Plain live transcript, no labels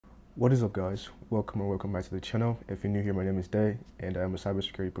What is up, guys? Welcome back to the channel. If you're new here, my name is Day and I'm a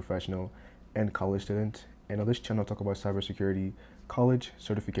cybersecurity professional and college student, and on this channel I talk about cybersecurity, college,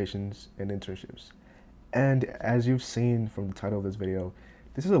 certifications, and internships. And as you've seen from the title of this video,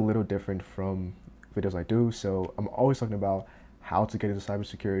 this is a little different from videos I do. So I'm always talking about how to get into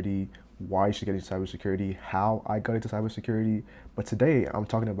cybersecurity, why you should get into cybersecurity, how I got into cybersecurity, but today I'm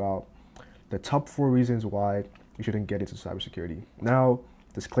talking about the top 4 reasons why you shouldn't get into cybersecurity. Now,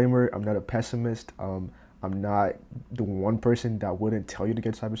 disclaimer, I'm not a pessimist. I'm not the one person that wouldn't tell you to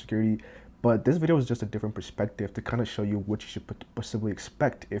get cybersecurity, but this video is just a different perspective to kind of show you what you should possibly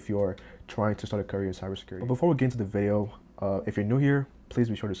expect if you're trying to start a career in cybersecurity. But before we get into the video, if you're new here, please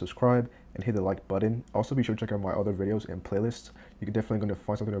be sure to subscribe and hit the like button. Also be sure to check out my other videos and playlists. You're definitely going to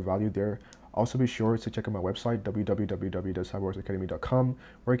find something of value there. Also be sure to check out my website, www.cyberworksacademy.com,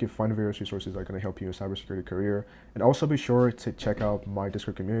 where you can find various resources that are going to help you in a cybersecurity career. And also be sure to check out my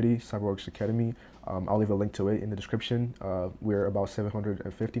Discord community, CyberWOX Academy. I'll leave a link to it in the description. We're about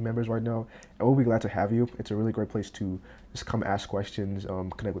 750 members right now, and we'll be glad to have you. It's a really great place to just come ask questions,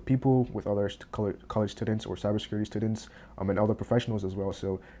 connect with people, with other college students or cybersecurity students, and other professionals as well.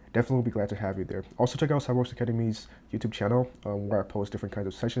 So definitely will be glad to have you there. Also check out CyberWOX Academy's YouTube channel, where I post different kinds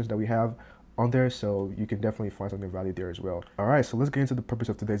of sessions that we have on there, so you can definitely find something of value there as well. All right, so let's get into the purpose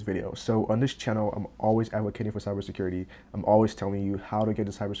of today's video. So on this channel, I'm always advocating for cybersecurity. I'm always telling you how to get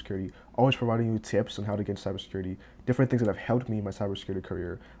into cybersecurity, always providing you tips on how to get into cybersecurity, different things that have helped me in my cybersecurity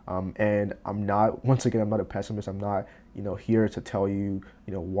career. And I'm not, once again, I'm not a pessimist. I'm not, here to tell you,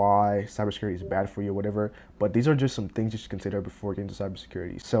 why cybersecurity is bad for you or whatever, but these are just some things you should consider before getting into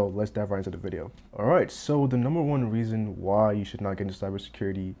cybersecurity. So let's dive right into the video. All right, so the number one reason why you should not get into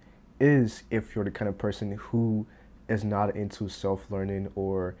cybersecurity is if you're the kind of person who is not into self-learning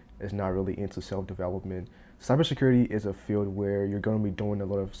or is not really into self-development. Cybersecurity is a field where you're going to be doing a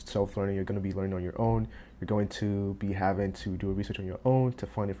lot of self-learning. You're going to be learning on your own. You're going to be having to do research on your own to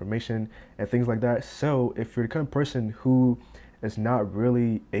find information and things like that. So if you're the kind of person who is not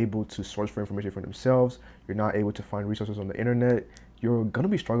really able to source for information for themselves, you're not able to find resources on the internet, you're going to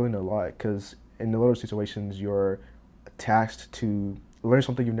be struggling a lot, because in a lot of situations you're tasked to learn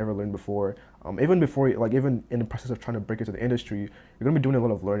something you've never learned before. Even in the process of trying to break into the industry, you're gonna be doing a lot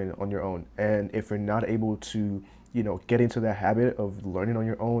of learning on your own. And if you're not able to, get into that habit of learning on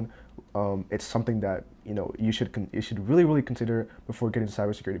your own, it's something that you should really consider before getting into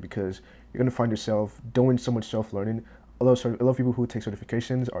cybersecurity, because you're gonna find yourself doing so much self-learning. A lot of people who take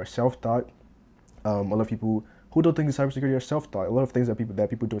certifications are self-taught. A lot of people who don't think in cybersecurity are self-taught. A lot of things that people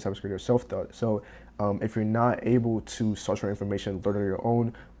do in cybersecurity are self-taught. So if you're not able to source for information, learn on your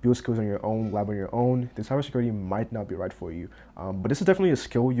own, build skills on your own, lab on your own, then cybersecurity might not be right for you. But this is definitely a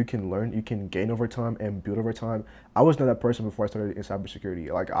skill you can learn, you can gain over time and build over time. I was not that person before I started in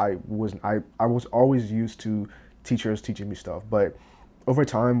cybersecurity. Like I was always used to teachers teaching me stuff, but over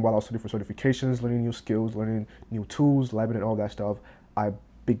time, while I was studying for certifications, learning new skills, learning new tools, labbing and all that stuff, I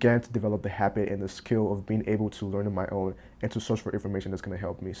began to develop the habit and the skill of being able to learn on my own and to search for information that's going to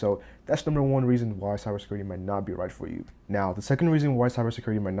help me. So that's number one reason why cybersecurity might not be right for you. Now, the second reason why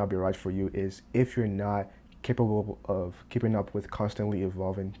cybersecurity might not be right for you is if you're not capable of keeping up with constantly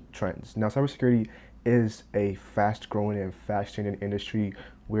evolving trends. Now, cybersecurity is a fast-growing and fast-changing industry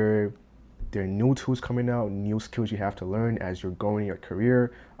where there are new tools coming out, new skills you have to learn as you're going in your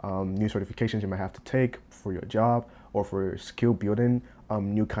career, new certifications you might have to take for your job or for skill building,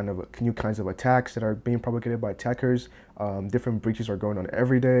 new kinds of attacks that are being propagated by attackers. Different breaches are going on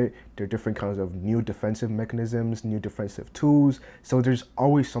every day. There are different kinds of new defensive mechanisms, new defensive tools. So there's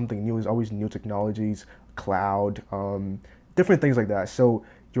always something new. There's always new technologies, cloud, different things like that. So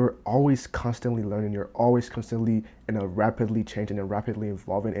you're always constantly learning. You're always constantly in a rapidly changing and rapidly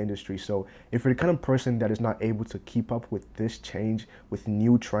evolving industry. So if you're the kind of person that is not able to keep up with this change, with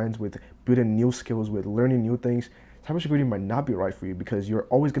new trends, with building new skills, with learning new things, cybersecurity might not be right for you, because you're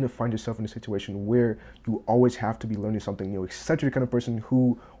always going to find yourself in a situation where you always have to be learning something new, except you're the kind of person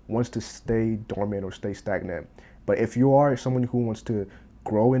who wants to stay dormant or stay stagnant. But if you are someone who wants to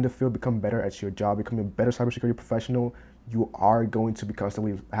grow in the field, become better at your job, become a better cybersecurity professional, you are going to be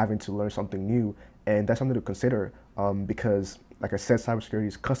constantly having to learn something new. And that's something to consider, because like I said, cybersecurity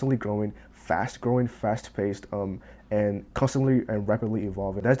is constantly growing, fast-paced, and constantly and rapidly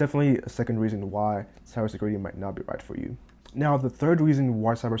evolving. That's definitely a second reason why cybersecurity might not be right for you. Now, the third reason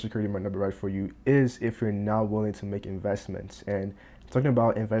why cybersecurity might not be right for you is if you're not willing to make investments. And I'm talking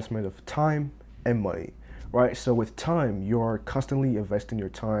about investment of time and money, right? So with time, you're constantly investing your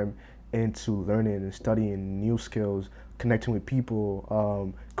time into learning and studying new skills, connecting with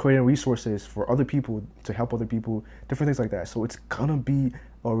people, creating resources for other people to help other people, different things like that. So it's gonna be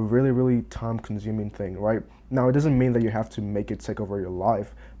a really, really time consuming thing, right? Now, it doesn't mean that you have to make it take over your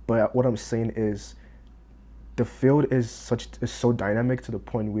life, but what I'm saying is the field is so dynamic to the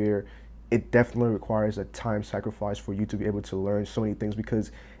point where it definitely requires a time sacrifice for you to be able to learn so many things,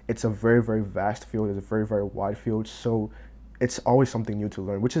 because it's a very, very vast field. It's a very, very wide field. So it's always something new to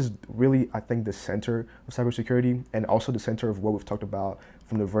learn, which is really, I think, the center of cybersecurity, and also the center of what we've talked about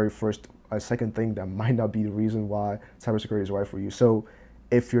from the very first, second thing that might not be the reason why cybersecurity is right for you. So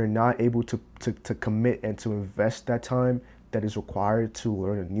if you're not able to commit and to invest that time that is required to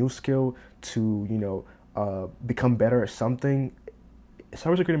learn a new skill, to, become better at something,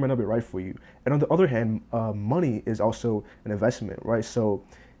 cybersecurity might not be right for you. And on the other hand, money is also an investment, right? So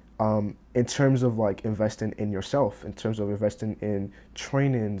in terms of like investing in yourself, in terms of investing in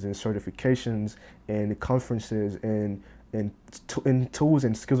trainings and certifications and conferences and in tools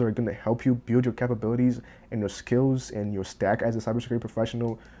and skills that are going to help you build your capabilities and your skills and your stack as a cybersecurity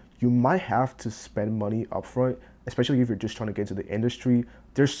professional, you might have to spend money upfront, especially if you're just trying to get into the industry.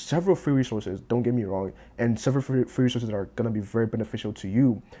 There's several free resources, don't get me wrong, and several free resources that are going to be very beneficial to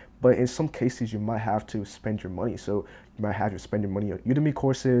you. But in some cases, you might have to spend your money. So you might have to spend your money on Udemy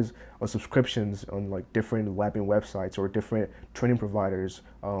courses, on subscriptions, on like different labbing websites or different training providers,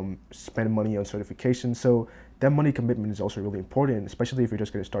 spend money on certifications. So that money commitment is also really important, especially if you're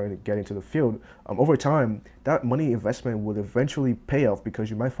just getting started to get into the field. Over time, that money investment will eventually pay off, because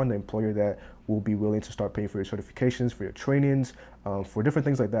you might find an employer that will be willing to start paying for your certifications, for your trainings, for different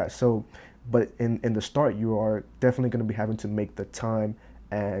things like that. So, but in the start, you are definitely going to be having to make the time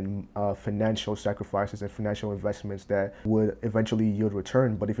and financial sacrifices and financial investments that would eventually yield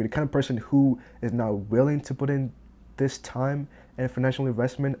return. But if you're the kind of person who is not willing to put in this time and financial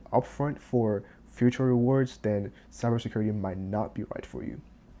investment upfront for future rewards, then cybersecurity might not be right for you.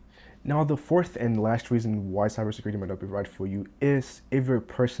 Now, the fourth and last reason why cybersecurity might not be right for you is if you're a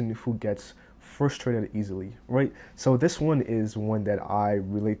person who gets frustrated easily, right? So this one is one that I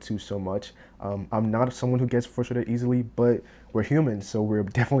relate to so much. I'm not someone who gets frustrated easily, but we're humans, so we're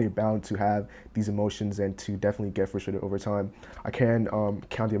definitely bound to have these emotions and to definitely get frustrated over time. I can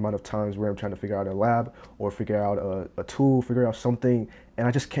count the amount of times where I'm trying to figure out a lab or figure out a tool, figure out something, and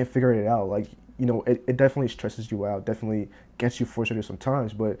I just can't figure it out. Like, it definitely stresses you out, definitely gets you frustrated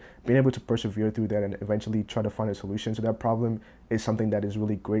sometimes, but being able to persevere through that and eventually try to find a solution to that problem is something that is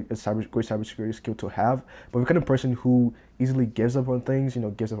really great, great cybersecurity skill to have. But if you're the kind of person who easily gives up on things,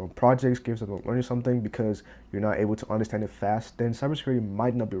 gives up on projects, gives up on learning something because you're not able to understand it fast, then cybersecurity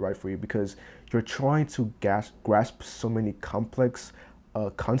might not be right for you, because you're trying to grasp so many complex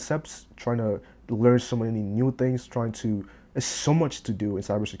concepts, trying to learn so many new things, there's so much to do in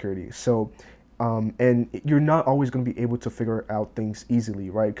cybersecurity. So, and you're not always going to be able to figure out things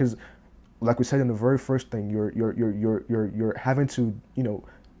easily, right? Because, like we said in the very first thing, you're having to,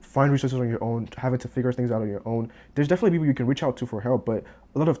 find resources on your own, having to figure things out on your own. There's definitely people you can reach out to for help, but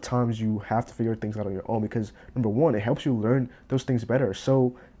a lot of times you have to figure things out on your own, because number one, it helps you learn those things better.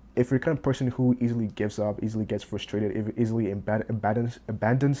 So if you're the kind of person who easily gives up, easily gets frustrated, easily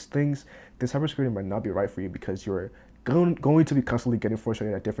abandons things, then cybersecurity might not be right for you, because you're going to be constantly getting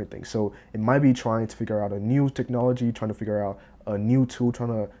frustrated at different things. So it might be trying to figure out a new technology, trying to figure out a new tool, trying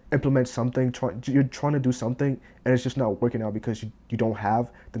to implement something, you're trying to do something, and it's just not working out because you don't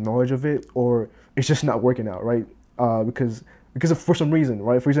have the knowledge of it, or it's just not working out, right? Because for some reason,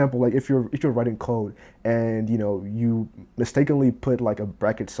 right? For example, like if you're writing code and you mistakenly put like a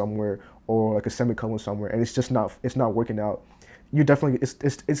bracket somewhere or like a semicolon somewhere, and it's not working out, you definitely,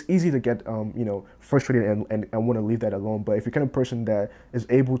 it's easy to get frustrated and want to leave that alone. But if you're kind of person that is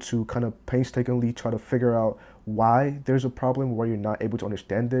able to kind of painstakingly try to figure out why there's a problem, why you're not able to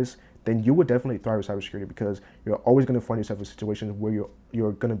understand this, then you would definitely thrive with cybersecurity, because you're always going to find yourself in situations where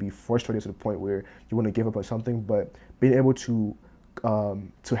you're going to be frustrated to the point where you want to give up on something. But being able to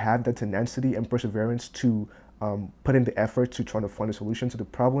have that tenacity and perseverance to put in the effort to try to find a solution to the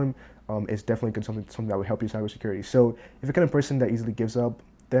problem is definitely something that will help you in cybersecurity. So if you're the kind of person that easily gives up,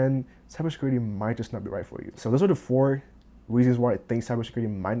 then cybersecurity might just not be right for you. So those are the 4 reasons why I think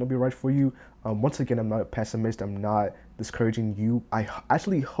cybersecurity might not be right for you. Once again, I'm not a pessimist. I'm not discouraging you. I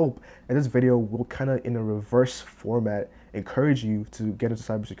actually hope that this video will kind of, in a reverse format, encourage you to get into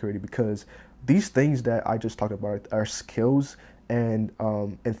cybersecurity, because these things that I just talked about are skills and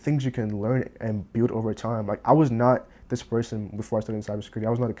things you can learn and build over time. Like, I was not this person before I started in cybersecurity. I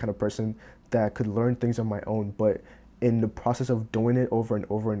was not the kind of person that could learn things on my own, but in the process of doing it over and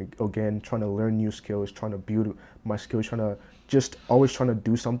over and again, trying to learn new skills, trying to build my skills, always trying to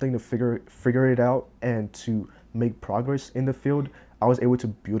do something to figure it out and to make progress in the field, I was able to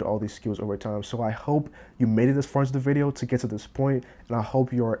build all these skills over time. So I hope you made it this far into the video to get to this point, and I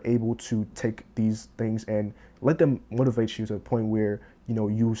hope you are able to take these things and let them motivate you to the point where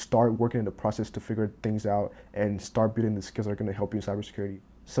you start working in the process to figure things out and start building the skills that are going to help you in cybersecurity.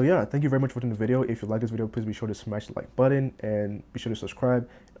 So yeah, thank you very much for watching the video. If you like this video, please be sure to smash the like button and be sure to subscribe.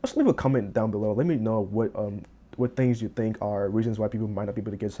 Also leave a comment down below. Let me know what things you think are reasons why people might not be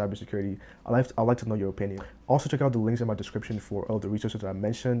able to get cybersecurity. I'd like to know your opinion. Also check out the links in my description for all the resources that I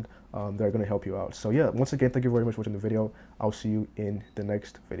mentioned that are going to help you out. So yeah, once again, thank you very much for watching the video. I'll see you in the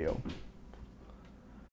next video.